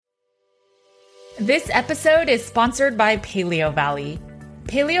This episode is sponsored by Paleo Valley.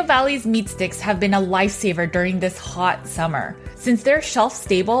 Paleo Valley's meat sticks have been a lifesaver during this hot summer. Since they're shelf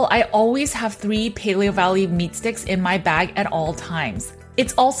stable, I always have 3 Paleo Valley meat sticks in my bag at all times.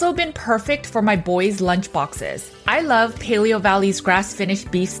 It's also been perfect for my boys' lunch boxes. I love Paleo Valley's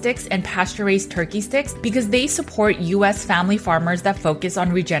grass-finished beef sticks and pasture-raised turkey sticks because they support U.S. family farmers that focus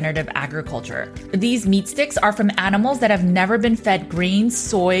on regenerative agriculture. These meat sticks are from animals that have never been fed grains,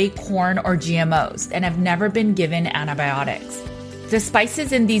 soy, corn, or GMOs, and have never been given antibiotics. The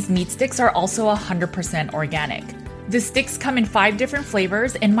spices in these meat sticks are also 100% organic. The sticks come in 5 different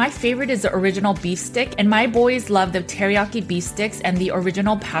flavors, and my favorite is the original beef stick, and my boys love the teriyaki beef sticks and the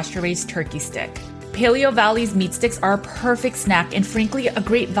original pasture-raised turkey stick. Paleo Valley's meat sticks are a perfect snack and frankly a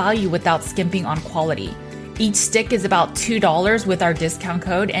great value without skimping on quality. Each stick is about $2 with our discount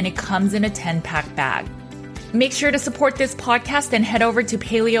code, and it comes in a 10-pack bag. Make sure to support this podcast and head over to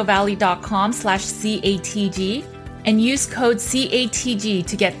paleovalley.com/CATG and use code CATG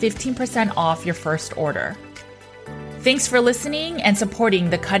to get 15% off your first order. Thanks for listening and supporting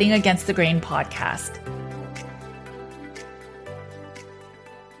the Cutting Against the Grain podcast.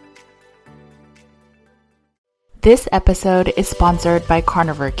 This episode is sponsored by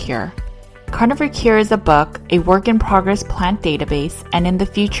Carnivore Cure. Carnivore Cure is a book, a work-in-progress plant database, and in the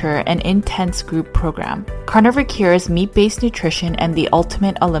future, an intense group program. Carnivore Cure is meat-based nutrition and the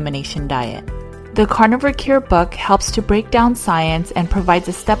ultimate elimination diet. The Carnivore Cure book helps to break down science and provides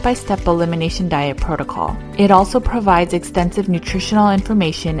a step-by-step elimination diet protocol. It also provides extensive nutritional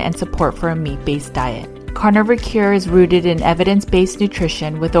information and support for a meat-based diet. Carnivore Cure is rooted in evidence-based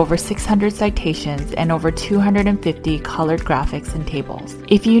nutrition with over 600 citations and over 250 colored graphics and tables.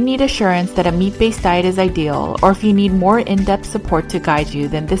 If you need assurance that a meat-based diet is ideal, or if you need more in-depth support to guide you,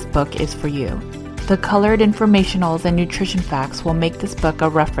 then this book is for you. The colored informationals and nutrition facts will make this book a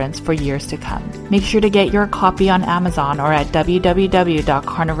reference for years to come. Make sure to get your copy on Amazon or at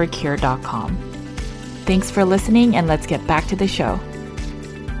www.carnivorecure.com. Thanks for listening, and let's get back to the show.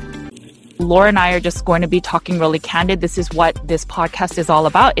 Laura and I are just going to be talking really candid. This is what this podcast is all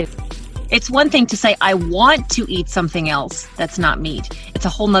about. It's one thing to say, I want to eat something else that's not meat. It's a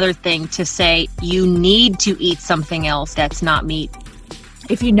whole nother thing to say, you need to eat something else that's not meat.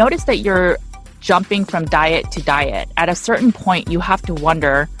 If you notice that you're jumping from diet to diet, at a certain point you have to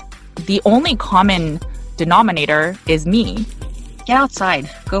wonder, the only common denominator is me. Get outside,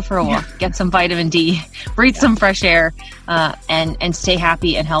 go for a walk, get some vitamin D, breathe some fresh air, and stay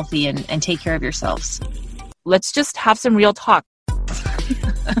happy and healthy and take care of yourselves. Let's just have some real talk.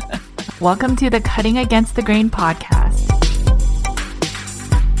 Welcome to the Cutting Against the Grain podcast.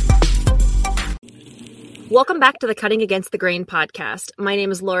 Welcome back to the Cutting Against the Grain podcast. My name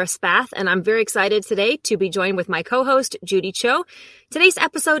is Laura Spath, and I'm very excited today to be joined with my co-host, Judy Cho. Today's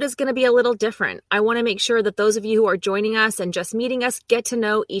episode is going to be a little different. I want to make sure that those of you who are joining us and just meeting us get to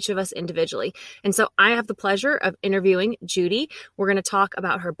know each of us individually. And so I have the pleasure of interviewing Judy. We're going to talk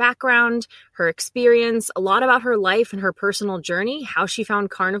about her background, her experience, a lot about her life and her personal journey, how she found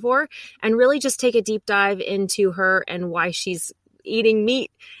carnivore, and really just take a deep dive into her and why she's eating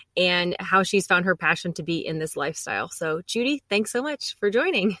meat and how she's found her passion to be in this lifestyle. So Judy, thanks so much for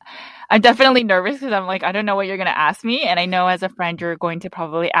joining. I'm definitely nervous because I'm like, I don't know what you're going to ask me. And I know as a friend, you're going to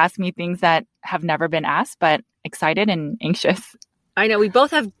probably ask me things that have never been asked, but excited and anxious. I know we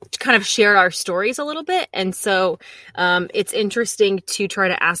both have kind of shared our stories a little bit. And so it's interesting to try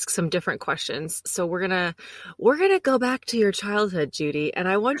to ask some different questions. So we're going to go back to your childhood, Judy. And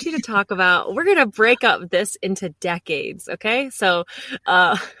I want you to talk about, we're going to break up this into decades. Okay. So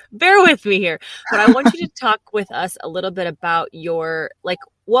bear with me here, but I want you to talk with us a little bit about your, like,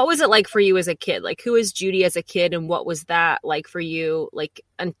 what was it like for you as a kid? Like, who is Judy as a kid? And what was that like for you, like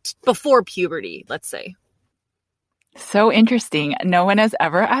before puberty, let's say? So interesting. No one has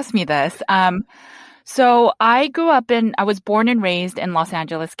ever asked me this. So I was born and raised in Los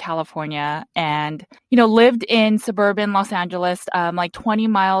Angeles, California, and, lived in suburban Los Angeles, like 20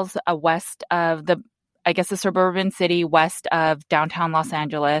 miles west of the suburban city west of downtown Los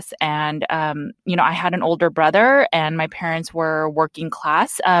Angeles. And, I had an older brother and my parents were working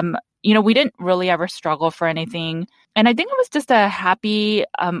class. We didn't really ever struggle for anything. And I think I was just a happy,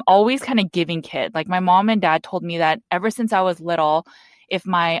 always kind of giving kid. Like my mom and dad told me that ever since I was little, if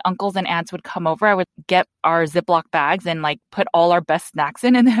my uncles and aunts would come over, I would get our Ziploc bags and like put all our best snacks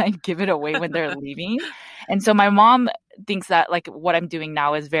in and then I'd give it away when they're leaving. And so my mom thinks that like what I'm doing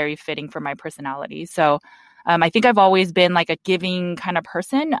now is very fitting for my personality. So I think I've always been like a giving kind of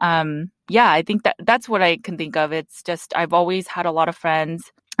person. I think that's what I can think of. It's just I've always had a lot of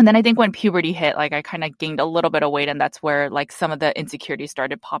friends. And then I think when puberty hit, like I kind of gained a little bit of weight, and that's where like some of the insecurities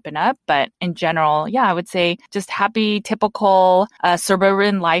started popping up. But in general, yeah, I would say just happy, typical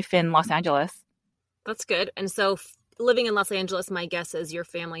suburban life in Los Angeles. That's good. And so living in Los Angeles, my guess is your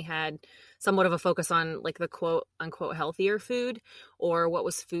family had somewhat of a focus on like the quote unquote healthier food, or what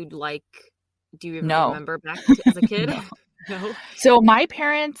was food like? Do you even remember back as a kid? No. So my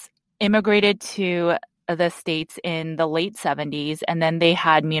parents immigrated to the States in the late 70s, and then they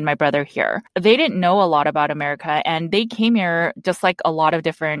had me and my brother here. They didn't know a lot about America, and they came here just like a lot of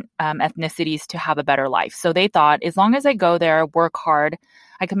different ethnicities to have a better life. So they thought, as long as I go there, work hard,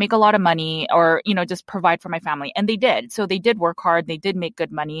 I could make a lot of money, or, you know, just provide for my family. And they did. So they did work hard. They did make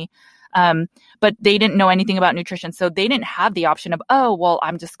good money. But they didn't know anything about nutrition. So they didn't have the option of, oh, well,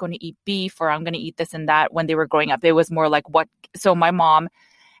 I'm just going to eat beef, or I'm going to eat this and that when they were growing up. It was more like what? So my mom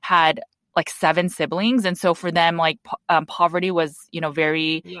had like 7 siblings. And so for them, like poverty was, you know,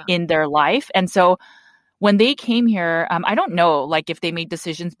 very in their life. And so when they came here, I don't know like if they made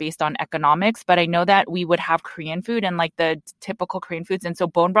decisions based on economics, but I know that we would have Korean food and like the typical Korean foods. And so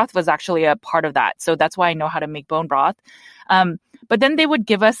bone broth was actually a part of that. So that's why I know how to make bone broth. But then they would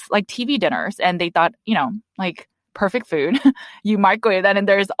give us like TV dinners, and they thought, you know, like perfect food. You microwave that and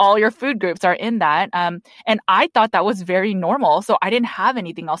there's all your food groups are in that. And I thought that was very normal. So I didn't have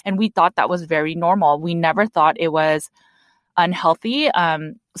anything else. And we thought that was very normal. We never thought it was unhealthy.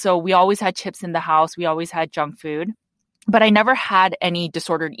 So we always had chips in the house. We always had junk food. But I never had any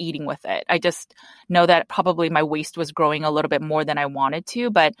disordered eating with it. I just know that probably my waist was growing a little bit more than I wanted to.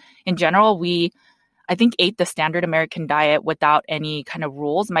 But in general, I think, ate the standard American diet without any kind of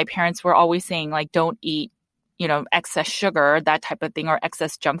rules. My parents were always saying, like, don't eat, you know, excess sugar, that type of thing, or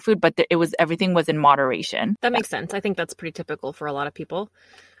excess junk food. But everything was in moderation. That makes sense. I think that's pretty typical for a lot of people.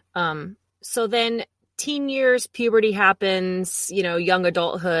 So then teen years, puberty happens, you know, young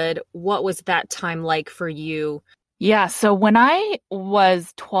adulthood. What was that time like for you? Yeah. So when I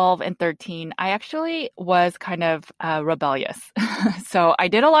was 12 and 13, I actually was kind of rebellious. So I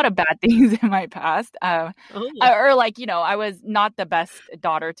did a lot of bad things in my past. Or like, you know, I was not the best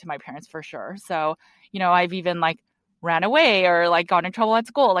daughter to my parents for sure. So, you know, I've even like ran away or like got in trouble at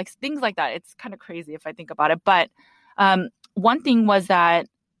school, like things like that. It's kind of crazy if I think about it. But one thing was that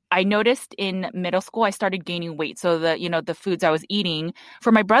I noticed in middle school, I started gaining weight. So the foods I was eating, for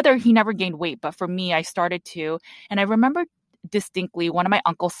my brother, he never gained weight. But for me, I started to. And I remember distinctly, one of my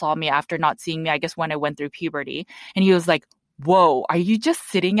uncles saw me after not seeing me, I guess when I went through puberty. And he was like, whoa, are you just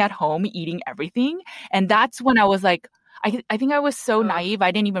sitting at home eating everything? And that's when I was like, I think I was so naive.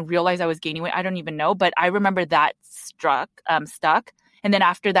 I didn't even realize I was gaining weight. I don't even know. But I remember that stuck. And then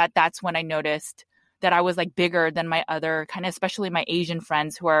after that, that's when I noticed that I was like bigger than my other kind of, especially my Asian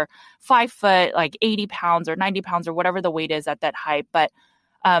friends who are 5 foot, like 80 pounds or 90 pounds or whatever the weight is at that height. But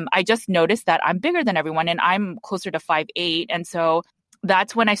I just noticed that I'm bigger than everyone, and I'm closer to 5'8". And so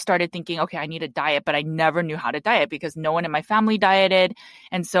that's when I started thinking, okay, I need a diet, but I never knew how to diet because no one in my family dieted.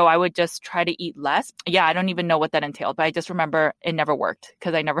 And so I would just try to eat less. Yeah, I don't even know what that entailed, but I just remember it never worked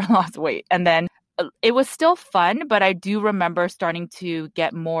because I never lost weight. And then it was still fun, but I do remember starting to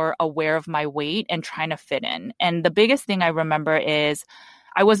get more aware of my weight and trying to fit in. And the biggest thing I remember is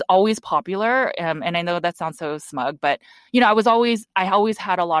I was always popular. And I know that sounds so smug, but, you know, I always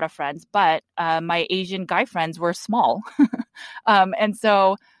had a lot of friends, but my Asian guy friends were small. And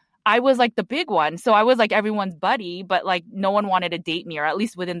so I was like the big one. So I was like everyone's buddy, but like no one wanted to date me, or at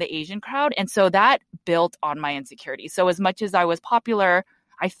least within the Asian crowd. And so that built on my insecurity. So as much as I was popular,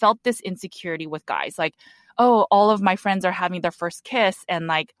 I felt this insecurity with guys, like, oh, all of my friends are having their first kiss, and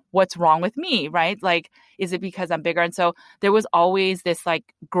like, what's wrong with me, right? Like, is it because I'm bigger? And so there was always this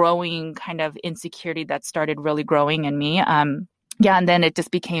like growing kind of insecurity that started really growing in me. And then it just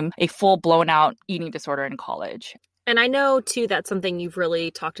became a full blown out eating disorder in college. And I know too, that's something you've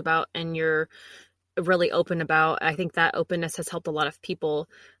really talked about and you're really open about. I think that openness has helped a lot of people.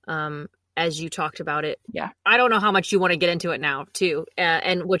 As you talked about it. Yeah. I don't know how much you want to get into it now too,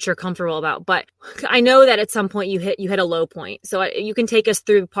 and what you're comfortable about, but I know that at some point you hit a low point. So you can take us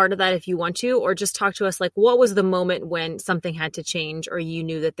through part of that if you want to, or just talk to us like, what was the moment when something had to change, or you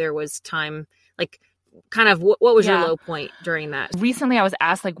knew that there was time, like kind of what was your low point during that? Recently I was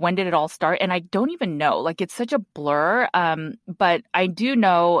asked like, when did it all start? And I don't even know, like it's such a blur. But I do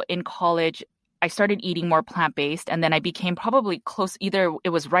know in college, I started eating more plant-based, and then I became probably close. Either it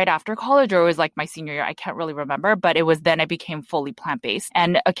was right after college or it was like my senior year. I can't really remember, but it was then I became fully plant-based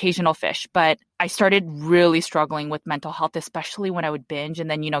and occasional fish. But I started really struggling with mental health, especially when I would binge and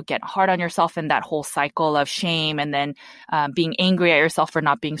then, you know, get hard on yourself and that whole cycle of shame, and then being angry at yourself for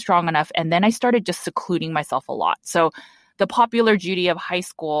not being strong enough. And then I started just secluding myself a lot. So the popular Judy of high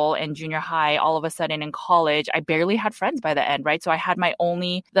school and junior high, all of a sudden in college, I barely had friends by the end, right? So I had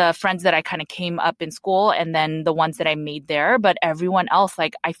the friends that I kind of came up in school and then the ones that I made there. But everyone else,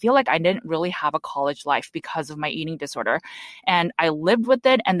 like, I feel like I didn't really have a college life because of my eating disorder. And I lived with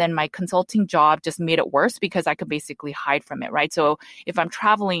it. And then my consulting job just made it worse because I could basically hide from it, right? So if I'm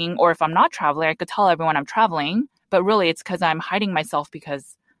traveling or if I'm not traveling, I could tell everyone I'm traveling. But really, it's because I'm hiding myself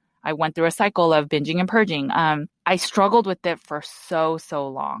because I went through a cycle of binging and purging. I struggled with it for so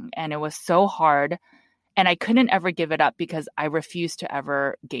long, and it was so hard. And I couldn't ever give it up because I refused to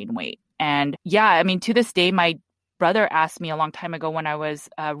ever gain weight. And yeah, I mean, to this day, my brother asked me a long time ago when I was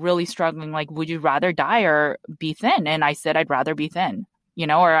really struggling, like, would you rather die or be thin? And I said, I'd rather be thin,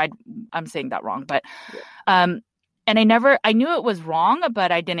 I'm saying that wrong, but, and I knew it was wrong,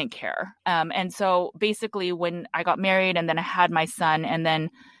 but I didn't care. And so basically when I got married and then I had my son and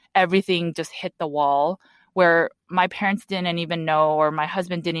then everything just hit the wall where my parents didn't even know, or my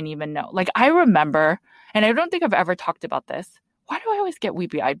husband didn't even know. Like, I remember, and I don't think I've ever talked about this. Why do I always get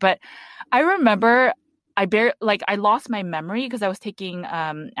weepy-eyed? But I remember I lost my memory because I was taking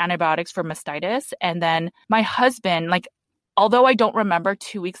antibiotics for mastitis. And then my husband, like, although I don't remember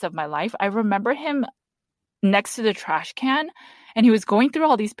 2 weeks of my life, I remember him next to the trash can, and he was going through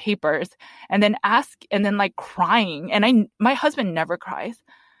all these papers and then like crying. And my husband never cries.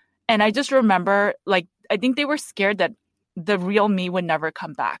 And I just remember, like, I think they were scared that the real me would never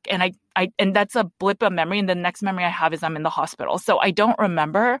come back. And and that's a blip of memory. And the next memory I have is I'm in the hospital. So I don't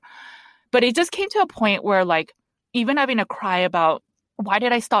remember, but it just came to a point where, like, even having to cry about, why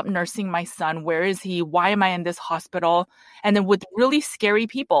did I stop nursing my son? Where is he? Why am I in this hospital? And then with really scary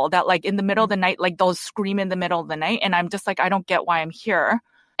people that, like, in the middle of the night, like, they'll scream in the middle of the night. And I'm just like, I don't get why I'm here.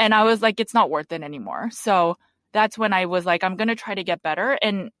 And I was like, it's not worth it anymore. So that's when I was like, I'm going to try to get better.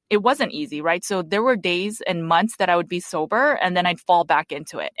 And it wasn't easy, right? So there were days and months that I would be sober and then I'd fall back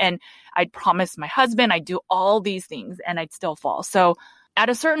into it. And I'd promise my husband, I'd do all these things and I'd still fall. So at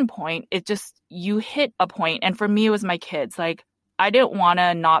a certain point, you hit a point. And for me, it was my kids. Like, I didn't want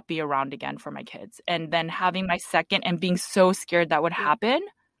to not be around again for my kids. And then having my second and being so scared that would happen,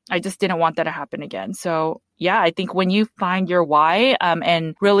 I just didn't want that to happen again. So yeah, I think when you find your why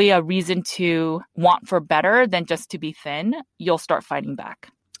and really a reason to want for better than just to be thin, you'll start fighting back.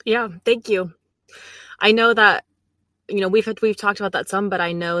 Yeah, thank you. I know that, we've talked about that some, but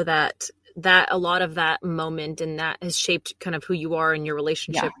I know that a lot of that moment and that has shaped kind of who you are in your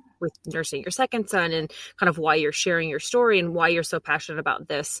relationship with nursing your second son, and kind of why you're sharing your story and why you're so passionate about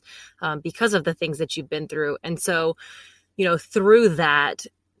this, because of the things that you've been through. And so, through that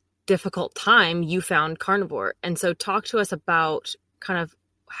difficult time, you found carnivore. And so talk to us about kind of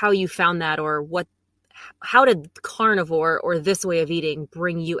how you found that, or how did carnivore or this way of eating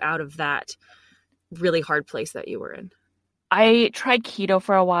bring you out of that really hard place that you were in? I tried keto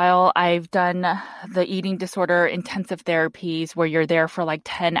for a while. I've done the eating disorder intensive therapies where you're there for like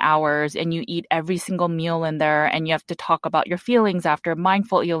 10 hours and you eat every single meal in there and you have to talk about your feelings after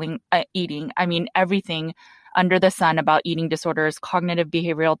mindful eating. I mean, everything under the sun about eating disorders, cognitive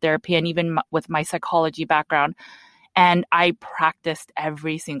behavioral therapy, and even with my psychology background. And I practiced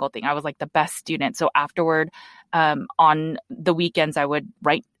every single thing. I was like the best student. So afterward, on the weekends, I would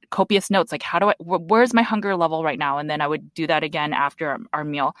write copious notes, like, where's my hunger level right now? And then I would do that again after our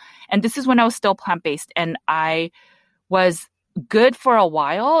meal. And this is when I was still plant-based, and I was good for a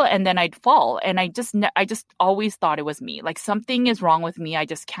while and then I'd fall. And I just always thought it was me. Like, something is wrong with me. I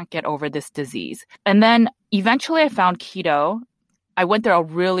just can't get over this disease. And then eventually I found keto. I went through a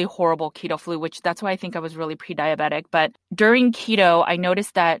really horrible keto flu, which that's why I think I was really pre-diabetic. But during keto, I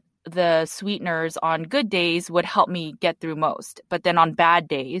noticed that the sweeteners on good days would help me get through most. But then on bad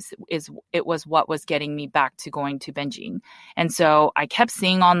days it was what was getting me back to going to binging. And so I kept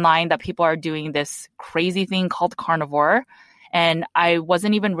seeing online that people are doing this crazy thing called carnivore. And I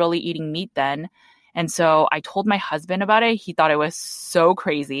wasn't even really eating meat then. And so I told my husband about it. He thought it was so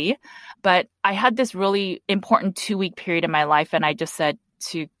crazy. But I had this really important 2-week period in my life. And I just said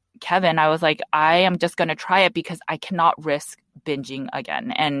to Kevin, I was like, I am just going to try it because I cannot risk binging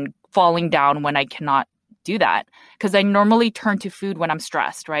again and falling down when I cannot do that. Because I normally turn to food when I'm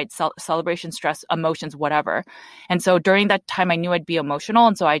stressed, right? Celebration, stress, emotions, whatever. And so during that time, I knew I'd be emotional.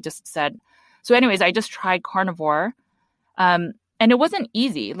 And so I just said, so anyways, I just tried carnivore. And it wasn't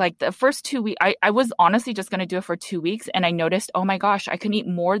easy. Like the first 2 weeks, I was honestly just going to do it for 2 weeks. And I noticed, oh my gosh, I can eat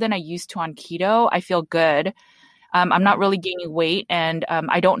more than I used to on keto. I feel good. I'm not really gaining weight, and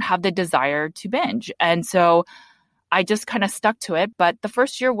I don't have the desire to binge. And so I just kind of stuck to it. But the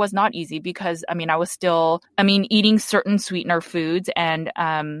first year was not easy because, I was still eating certain sweetener foods and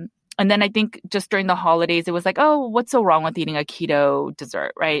And then I think just during the holidays, it was like, oh, what's so wrong with eating a keto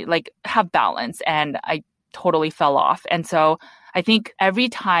dessert, right? Like have balance. And I totally fell off. And so I think every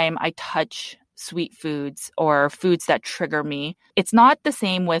time I touch sweet foods or foods that trigger me, it's not the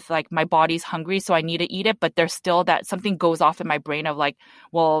same with like my body's hungry, so I need to eat it, but there's still that something goes off in my brain of like,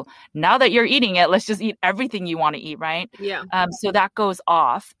 well, now that you're eating it, let's just eat everything you want to eat, right? Yeah. So that goes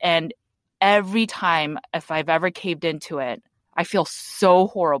off. And every time, if I've ever caved into it, I feel so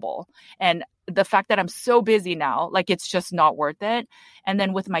horrible. And the fact that I'm so busy now, like it's just not worth it. And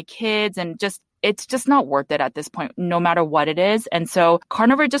then with my kids and just it's just not worth it at this point, no matter what it is. And so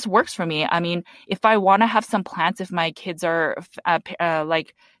carnivore just works for me. I mean, if I want to have some plants, if my kids are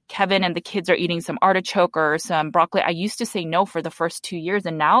like Kevin and the kids are eating some artichoke or some broccoli, I used to say no for the first 2 years.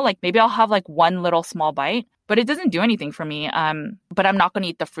 And now like maybe I'll have like one little small bite, but it doesn't do anything for me. But I'm not going to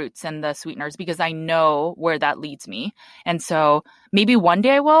eat the fruits and the sweeteners because I know where that leads me. And so maybe one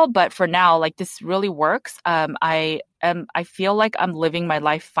day I will, but for now, like this really works. I feel like I'm living my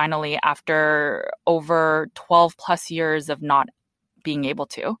life finally after over 12 plus years of not being able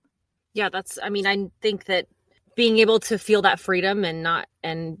to. Yeah, I think that being able to feel that freedom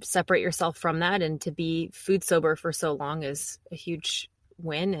and separate yourself from that and to be food sober for so long is a huge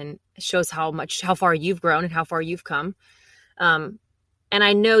win, and it shows how far you've grown and how far you've come. And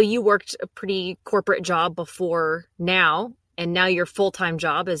I know you worked a pretty corporate job before now, and now your full-time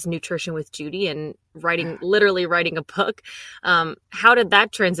job is Nutrition with Judy and literally writing a book. How did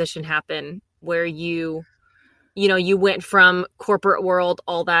that transition happen where you went from corporate world,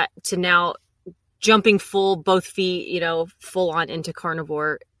 all that, to now jumping both feet, full on into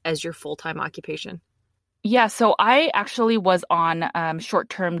carnivore as your full-time occupation? Yeah, so I actually was on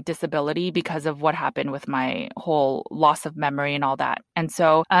short-term disability because of what happened with my whole loss of memory and all that. And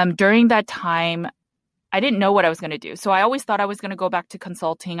so during that time, I didn't know what I was going to do. So I always thought I was going to go back to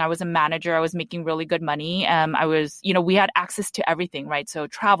consulting. I was a manager. I was making really good money. We had access to everything, right? So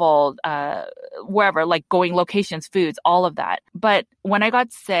travel, wherever, like going locations, foods, all of that. But when I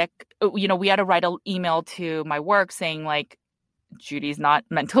got sick, we had to write an email to my work saying like, Judy's not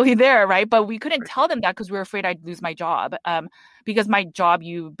mentally there, right? But we couldn't tell them that because we were afraid I'd lose my job. Because my job,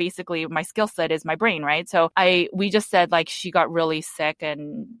 my skill set is my brain, right? So we just said like she got really sick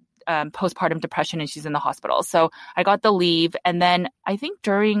and postpartum depression and she's in the hospital. So I got the leave. And then I think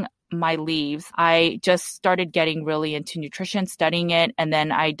during my leaves, I just started getting really into nutrition, studying it. And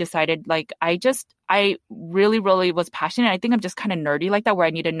then I decided like, I really, really was passionate. I think I'm just kind of nerdy like that, where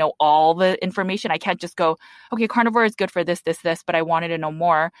I need to know all the information. I can't just go, okay, carnivore is good for this, but I wanted to know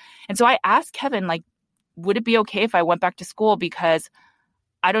more. And so I asked Kevin, like, would it be okay if I went back to school? Because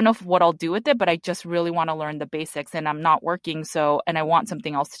I don't know what I'll do with it, but I just really want to learn the basics and I'm not working. And I want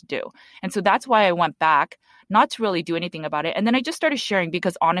something else to do. And so that's why I went back, not to really do anything about it. And then I just started sharing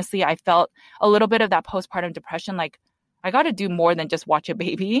because honestly, I felt a little bit of that postpartum depression. Like I got to do more than just watch a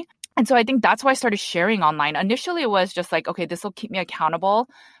baby. And so I think that's why I started sharing online. Initially, it was just like, okay, this will keep me accountable.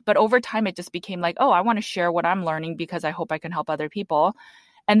 But over time, it just became like, oh, I want to share what I'm learning because I hope I can help other people.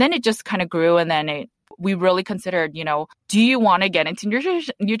 And then it just kind of grew. And then we really considered, do you want to get into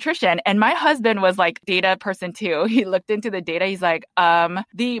nutrition? And my husband was like data person too. He looked into the data. He's like,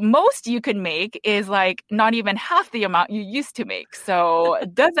 the most you can make is like not even half the amount you used to make. So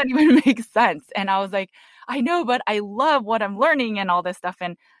does that even make sense? And I was like, I know, but I love what I'm learning and all this stuff.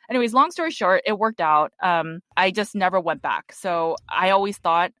 And anyways, long story short, it worked out. I just never went back. So I always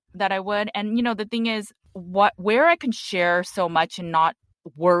thought that I would. And, the thing is, where I can share so much and not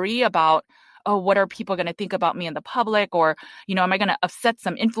worry about, oh, what are people going to think about me in the public? Or, am I going to upset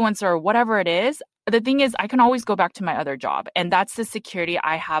some influencer or whatever it is? The thing is, I can always go back to my other job. And that's the security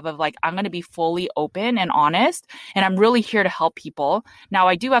I have of like, I'm going to be fully open and honest. And I'm really here to help people. Now,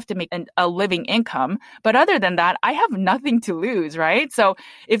 I do have to make a living income. But other than that, I have nothing to lose, right? So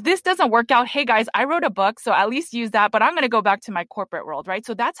if this doesn't work out, hey guys, I wrote a book, so at least use that. But I'm going to go back to my corporate world, right?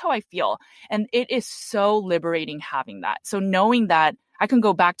 So that's how I feel. And it is so liberating having that. So knowing that I can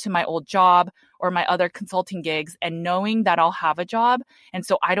go back to my old job or my other consulting gigs and knowing that I'll have a job. And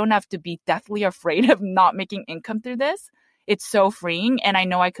so I don't have to be deathly afraid of not making income through this. It's so freeing. And I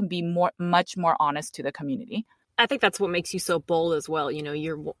know I can be much more honest to the community. I think that's what makes you so bold as well.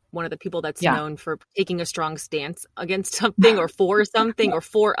 You're one of the people that's known for taking a strong stance against something or for something or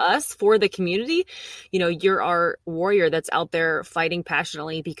for us, for the community. You're our warrior that's out there fighting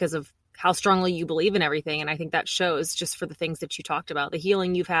passionately because of how strongly you believe in everything. And I think that shows just for the things that you talked about, the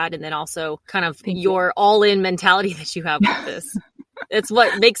healing you've had, and then also kind of your all-in mentality that you have with this. It's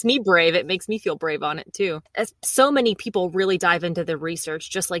what makes me brave. It makes me feel brave on it too. As so many people really dive into the research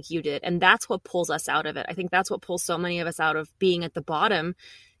just like you did. And that's what pulls us out of it. I think that's what pulls so many of us out of being at the bottom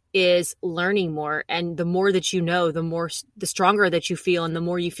is learning more. And the more that you know, the stronger that you feel, and the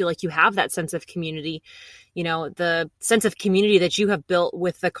more you feel like you have that sense of community. The sense of community that you have built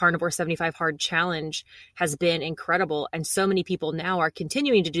with the Carnivore 75 Hard Challenge has been incredible. And so many people now are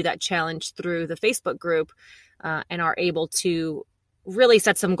continuing to do that challenge through the Facebook group and are able to really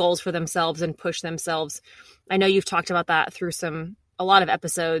set some goals for themselves and push themselves. I know you've talked about that through a lot of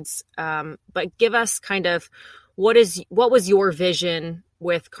episodes, but give us kind of what was your vision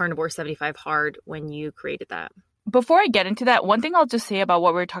with Carnivore 75 Hard when you created that? Before I get into that, one thing I'll just say about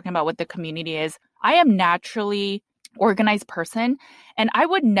what we're talking about with the community is I am naturally organized person, and I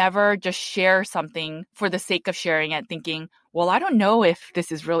would never just share something for the sake of sharing it thinking, well, I don't know if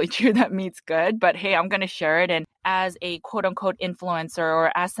this is really true that meat's good, but hey, I'm going to share it. And as a quote unquote influencer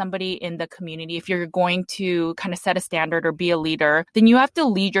or as somebody in the community, if you're going to kind of set a standard or be a leader, then you have to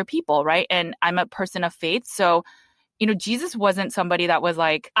lead your people, right? And I'm a person of faith. So Jesus wasn't somebody that was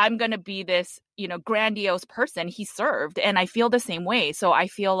like, I'm going to be this, grandiose person. He served. And I feel the same way. So I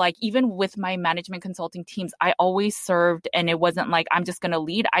feel like even with my management consulting teams, I always served. And it wasn't like, I'm just going to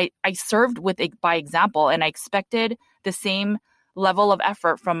lead. I served by example, and I expected the same level of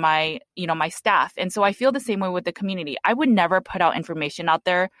effort from my staff. And so I feel the same way with the community. I would never put out information out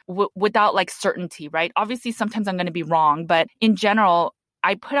there without like certainty, right? Obviously, sometimes I'm going to be wrong, but in general,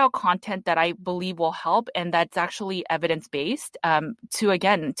 I put out content that I believe will help, and that's actually evidence-based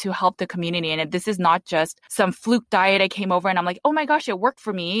to help the community. And this is not just some fluke diet I came over and I'm like, oh my gosh, it worked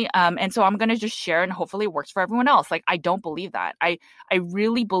for me. And so I'm going to just share and hopefully it works for everyone else. Like, I don't believe that. I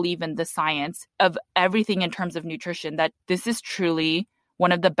really believe in the science of everything in terms of nutrition, that this is truly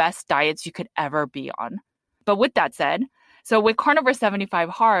one of the best diets you could ever be on. But with that said, so with Carnivore 75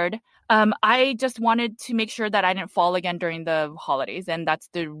 Hard, I just wanted to make sure that I didn't fall again during the holidays. And that's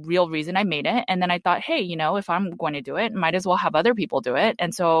the real reason I made it. And then I thought, hey, if I'm going to do it, might as well have other people do it.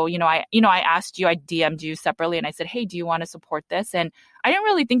 And so, I asked you, I DM'd you separately and I said, hey, do you want to support this? And I didn't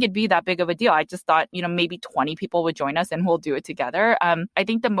really think it'd be that big of a deal. I just thought, maybe 20 people would join us and we'll do it together. I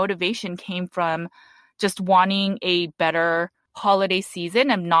think the motivation came from just wanting a better holiday season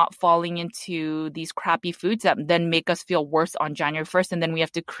and not falling into these crappy foods that then make us feel worse on January 1st. And then we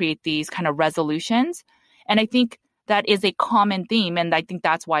have to create these kind of resolutions. And I think that is a common theme. And I think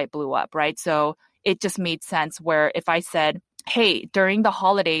that's why it blew up, right? So it just made sense where if I said, hey, during the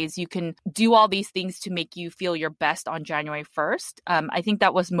holidays, you can do all these things to make you feel your best on January 1st. I think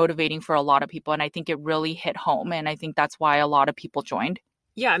that was motivating for a lot of people. And I think it really hit home. And I think that's why a lot of people joined.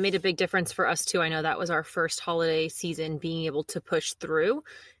 Yeah, it made a big difference for us too. I know that was our first holiday season, being able to push through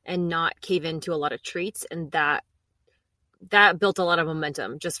and not cave into a lot of treats. And that built a lot of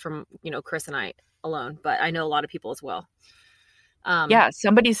momentum just from, Chris and I alone, but I know a lot of people as well. Yeah,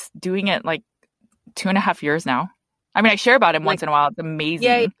 somebody's doing it like 2.5 years now. I mean, I share about him once in a while. It's amazing.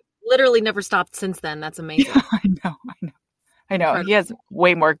 Yeah, literally never stopped since then. That's amazing. Yeah, I know. Incredible. He has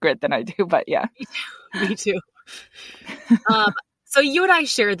way more grit than I do, but yeah. Me too. So you and I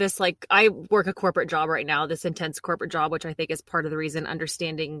share this, like, I work a corporate job right now, this intense corporate job, which I think is part of the reason,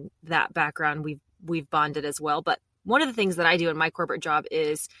 understanding that background, we've bonded as well. But one of the things that I do in my corporate job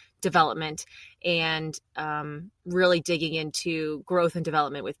is development and really digging into growth and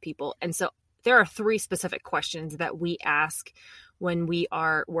development with people. And so there are 3 specific questions that we ask when we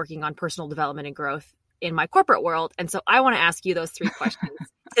are working on personal development and growth in my corporate world. And so I want to ask you those 3 questions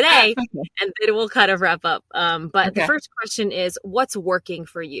today, and then we'll kind of wrap up. But The first question is, what's working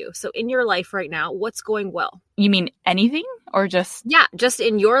for you? So in your life right now, what's going well? You mean anything or just? Yeah, just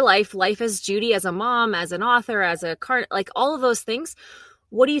in your life as Judy, as a mom, as an author, as a like all of those things.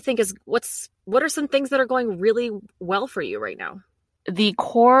 What do you think what are some things that are going really well for you right now? The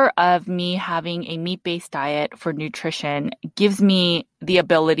core of me having a meat-based diet for nutrition gives me the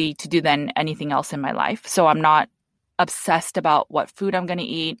ability to do then anything else in my life. So I'm not obsessed about what food I'm going to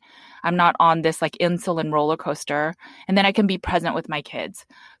eat. I'm not on this like insulin roller coaster. And then I can be present with my kids.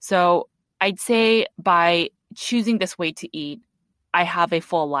 So I'd say by choosing this way to eat, I have a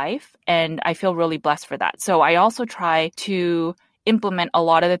full life and I feel really blessed for that. So I also try to implement a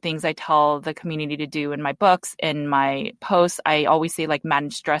lot of the things I tell the community to do in my books, in my posts. I always say like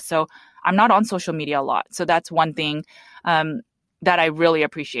manage stress. So I'm not on social media a lot. So that's one thing that I really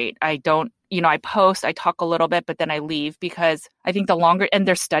appreciate. I don't, I post, I talk a little bit, but then I leave because I think the longer, and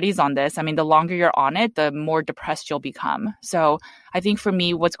there's studies on this, I mean, the longer you're on it, the more depressed you'll become. So I think for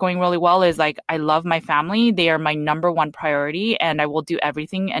me, what's going really well is like, I love my family. They are my number one priority and I will do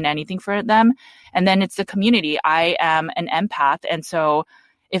everything and anything for them. And then it's the community. I am an empath. And so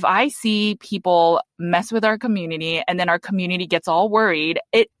if I see people mess with our community and then our community gets all worried,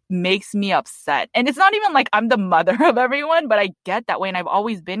 it makes me upset. And it's not even like I'm the mother of everyone, but I get that way. And I've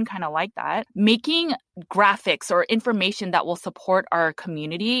always been kind of like that. Making graphics or information that will support our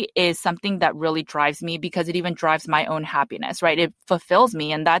community is something that really drives me because it even drives my own happiness, right? It fulfills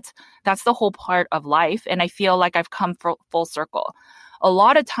me. And that's the whole part of life. And I feel like I've come full circle. A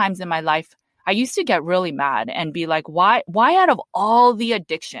lot of times in my life, I used to get really mad and be like, why out of all the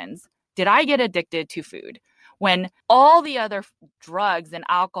addictions did I get addicted to food? When all the other drugs and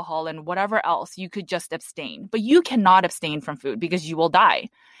alcohol and whatever else, you could just abstain. But you cannot abstain from food because you will die.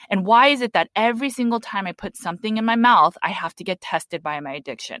 And why is it that every single time I put something in my mouth, I have to get tested by my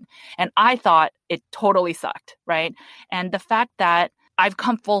addiction? And I thought it totally sucked, right? And the fact that I've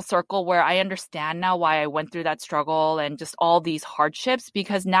come full circle where I understand now why I went through that struggle and just all these hardships,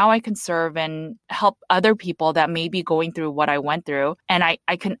 because now I can serve and help other people that may be going through what I went through. And I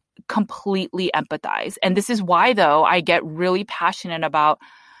can completely empathize. And this is why, though, I get really passionate about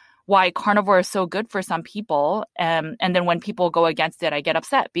why carnivore is so good for some people. And then when people go against it, I get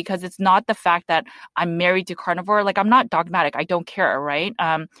upset because it's not the fact that I'm married to carnivore. Like, I'm not dogmatic. I don't care, right?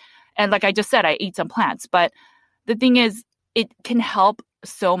 And like I just said, I eat some plants. But the thing is, it can help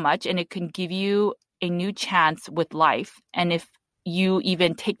so much and it can give you a new chance with life. And if you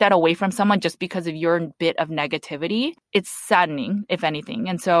even take that away from someone just because of your bit of negativity, it's saddening, if anything.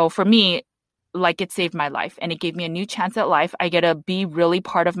 And so for me, like, it saved my life and it gave me a new chance at life. I get to be really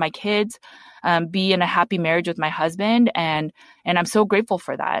part of my kids, be in a happy marriage with my husband. And I'm so grateful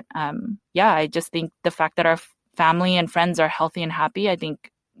for that. I just think the fact that our family and friends are healthy and happy, I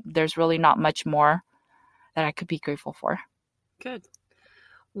think there's really not much more that I could be grateful for. Good.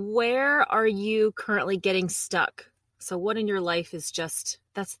 Where are you currently getting stuck? So what in your life is just,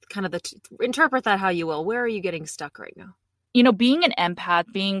 that's kind of interpret that how you will. Where are you getting stuck right now? You know, being an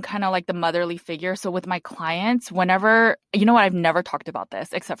empath, being kind of like the motherly figure. So with my clients, whenever, you know what, I've never talked about this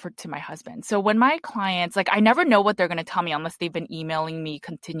except for to my husband. So when my clients, like, I never know what they're going to tell me unless they've been emailing me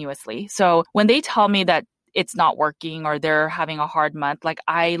continuously. So when they tell me that it's not working or they're having a hard month, like,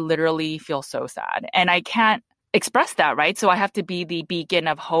 I literally feel so sad and I can't express that, right? So I have to be the beacon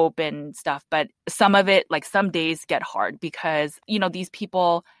of hope and stuff. But some of it, like, some days get hard because, you know, these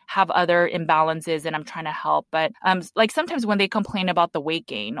people have other imbalances and I'm trying to help. But like, sometimes when they complain about the weight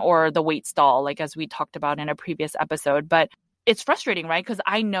gain or the weight stall, like as we talked about in a previous episode, but it's frustrating, right? Because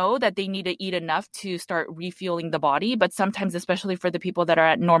I know that they need to eat enough to start refueling the body. But sometimes, especially for the people that are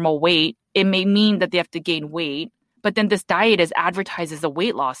at normal weight, it may mean that they have to gain weight. But then this diet is advertised as a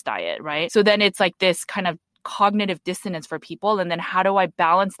weight loss diet, right? So then it's like this kind of cognitive dissonance for people. And then how do I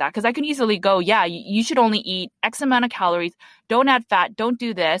balance that? Because I can easily go, yeah, you should only eat X amount of calories, don't add fat, don't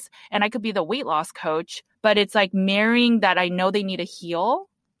do this. And I could be the weight loss coach, but it's like marrying that I know they need to heal,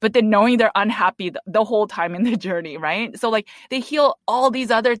 but then knowing they're unhappy the whole time in the journey, right? So like, they heal all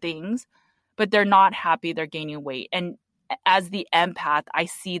these other things, but they're not happy, they're gaining weight. And as the empath, I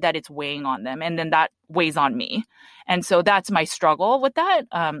see that it's weighing on them and then that weighs on me. And so that's my struggle with that.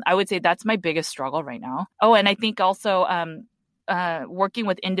 I would say that's my biggest struggle right now. Oh, and I think also working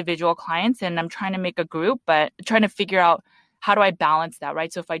with individual clients, and I'm trying to make a group, but trying to figure out how do I balance that,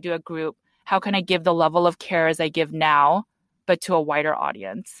 right? So if I do a group, how can I give the level of care as I give now, but to a wider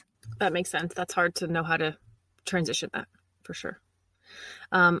audience? That makes sense. That's hard to know how to transition that, for sure.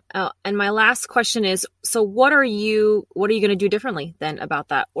 And my last question is, so what are you going to do differently then about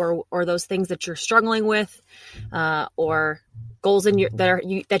that? Or those things that you're struggling with, or goals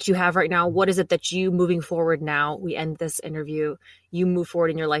that you have right now? What is it that you, moving forward now, we end this interview, you move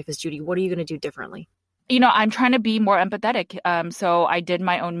forward in your life as Judy, what are you going to do differently? You know, I'm trying to be more empathetic. So I did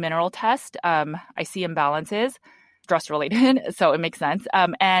my own mineral test. I see imbalances, stress related. So it makes sense.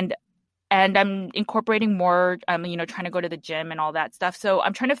 And I'm incorporating more, trying to go to the gym and all that stuff. So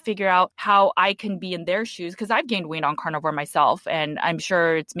I'm trying to figure out how I can be in their shoes because I've gained weight on carnivore myself. And I'm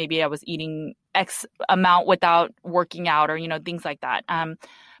sure it's maybe I was eating X amount without working out or, things like that.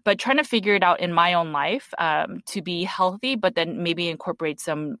 But trying to figure it out in my own life to be healthy, but then maybe incorporate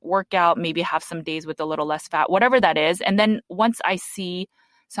some workout, maybe have some days with a little less fat, whatever that is. And then once I see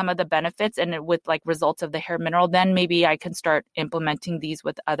some of the benefits and with like results of the hair mineral, then maybe I can start implementing these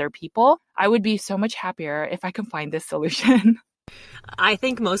with other people. I would be so much happier if I can find this solution. I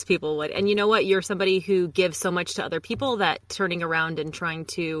think most people would. And you know what? You're somebody who gives so much to other people that turning around and trying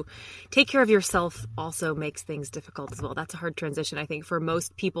to take care of yourself also makes things difficult as well. That's a hard transition, I think, for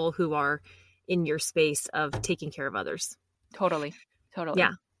most people who are in your space of taking care of others. Totally.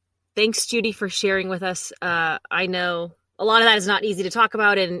 Yeah. Thanks, Judy, for sharing with us. I know a lot of that is not easy to talk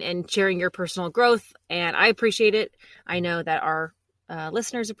about and sharing your personal growth, and I appreciate it. I know that our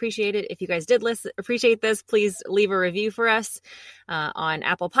listeners appreciate it. If you guys did appreciate this, please leave a review for us on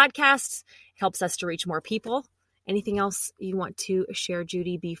Apple Podcasts. It helps us to reach more people. Anything else you want to share,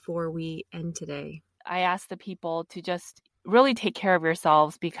 Judy, before we end today? I ask the people to just really take care of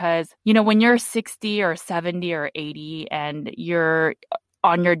yourselves because, you know, when you're 60 or 70 or 80 and you're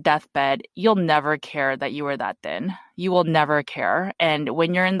on your deathbed, you'll never care that you were that thin. You will never care. And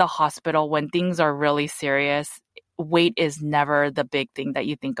when you're in the hospital, when things are really serious, weight is never the big thing that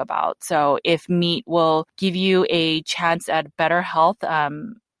you think about. So if meat will give you a chance at better health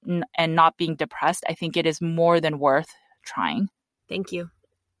and not being depressed, I think it is more than worth trying. Thank you.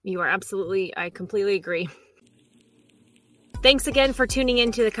 You are absolutely, I completely agree. Thanks again for tuning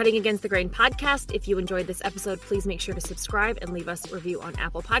in to the Cutting Against the Grain podcast. If you enjoyed this episode, please make sure to subscribe and leave us a review on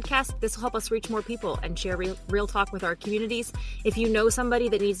Apple Podcasts. This will help us reach more people and share real talk with our communities. If you know somebody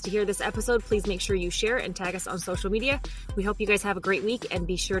that needs to hear this episode, please make sure you share and tag us on social media. We hope you guys have a great week and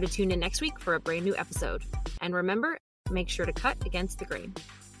be sure to tune in next week for a brand new episode. And remember, make sure to cut against the grain.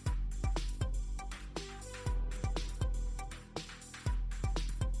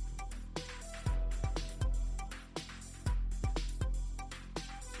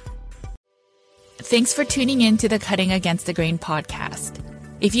 Thanks for tuning in to the Cutting Against the Grain podcast.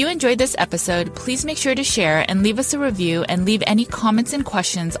 If you enjoyed this episode, please make sure to share and leave us a review and leave any comments and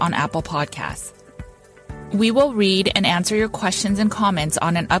questions on Apple Podcasts. We will read and answer your questions and comments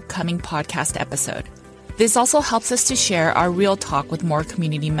on an upcoming podcast episode. This also helps us to share our real talk with more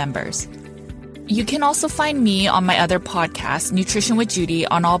community members. You can also find me on my other podcast, Nutrition with Judy,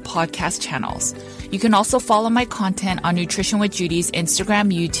 on all podcast channels. You can also follow my content on Nutrition with Judy's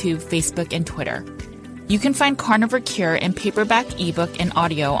Instagram, YouTube, Facebook, and Twitter. You can find Carnivore Cure in paperback, ebook, and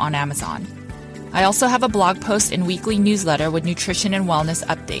audio on Amazon. I also have a blog post and weekly newsletter with nutrition and wellness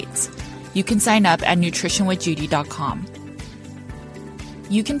updates. You can sign up at nutritionwithjudy.com.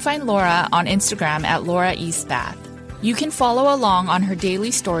 You can find Laura on Instagram at Laura E. Spath. You can follow along on her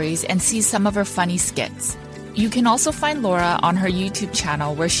daily stories and see some of her funny skits. You can also find Laura on her YouTube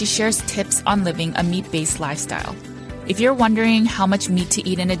channel where she shares tips on living a meat-based lifestyle. If you're wondering how much meat to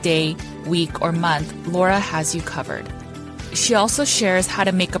eat in a day, week, or month, Laura has you covered. She also shares how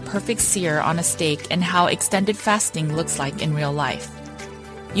to make a perfect sear on a steak and how extended fasting looks like in real life.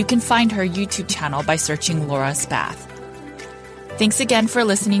 You can find her YouTube channel by searching Laura Spath. Thanks again for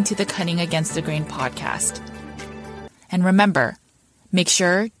listening to the Cutting Against the Grain podcast. And remember, make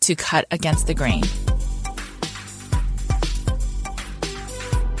sure to cut against the grain.